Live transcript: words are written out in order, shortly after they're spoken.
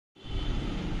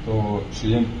तो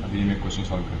सृजन अभी मैं क्वेश्चन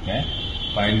सॉल्व करते हैं.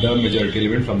 Find the majority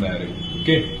element from the array.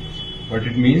 Okay, what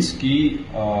it means कि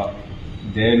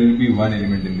there will be one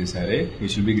element in this array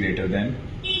which will be greater than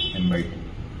n by 2.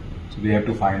 So we have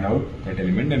to find out that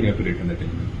element and we have to return that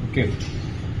element. Okay.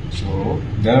 So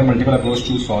there are multiple approaches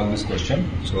to solve this question.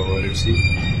 So let's see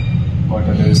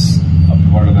what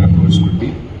other approach could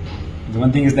be. The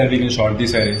one thing is that we can sort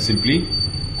this array simply,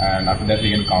 and after that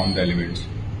we can count the elements.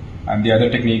 And the other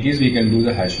technique is we can do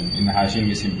the hashing. In the hashing,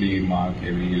 we simply mark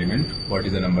every element, what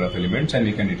is the number of elements, and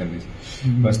we can return this.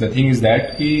 But the thing is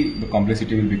that the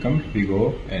complexity will become big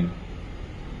O n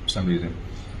for some reason.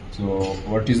 So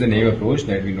what is the naive approach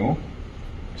that we know?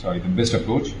 Sorry, the best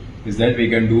approach is that we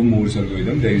can do Moore's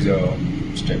algorithm. There is a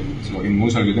step. So in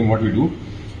Moore's algorithm, what we do,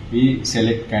 we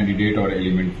select candidate or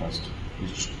element first,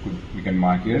 which we can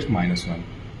mark here as -1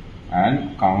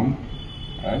 and count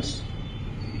as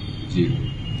 0.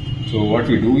 So what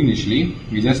we do initially,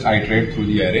 we just iterate through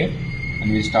the array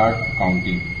and we start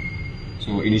counting.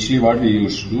 So initially what we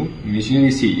used to do, initially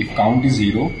we see if count is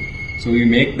 0, so we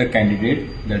make the candidate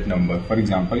that number. For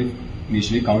example, if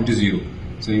initially count is 0,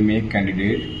 so we make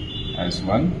candidate as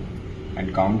 1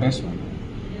 and count as 1.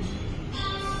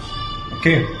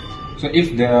 Okay, so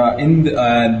if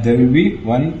there will be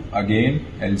 1 again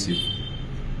else if.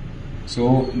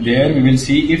 So there we will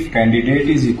see if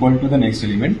candidate is equal to the next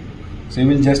element. So we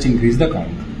will just increase the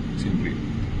count simply,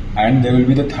 and there will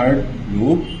be the third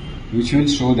loop which will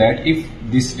show that if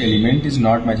this element is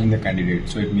not matching the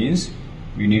candidate, so it means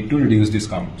we need to reduce this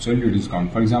count. So we'll reduce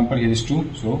count. For example, here is 2,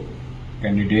 so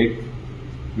candidate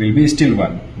will be still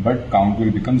 1, but count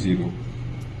will become 0.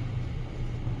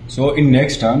 So in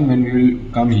next term, when we will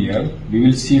come here, we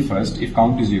will see first if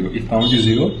count is 0. If count is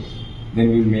 0,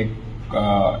 then we will make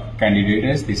candidate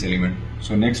as this element.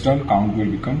 So next term count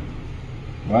will become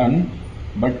 1,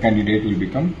 but candidate will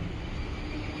become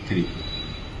 3.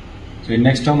 So in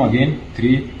next term again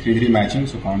 3 matching,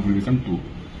 so count will become 2.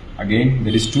 Again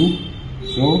there is 2,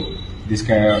 so this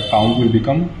count will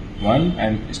become 1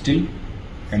 and still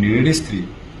candidate is 3.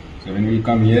 So when we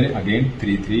come here again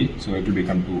 3, so it will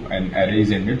become 2 and array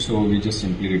is ended, so we just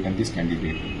simply return this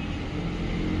candidate.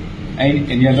 And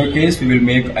in any other case we will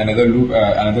make another loop,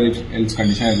 another else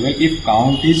condition as well. If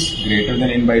count is greater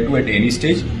than n by 2 at any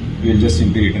stage, we will just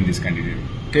simply return this candidate.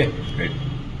 Okay, great.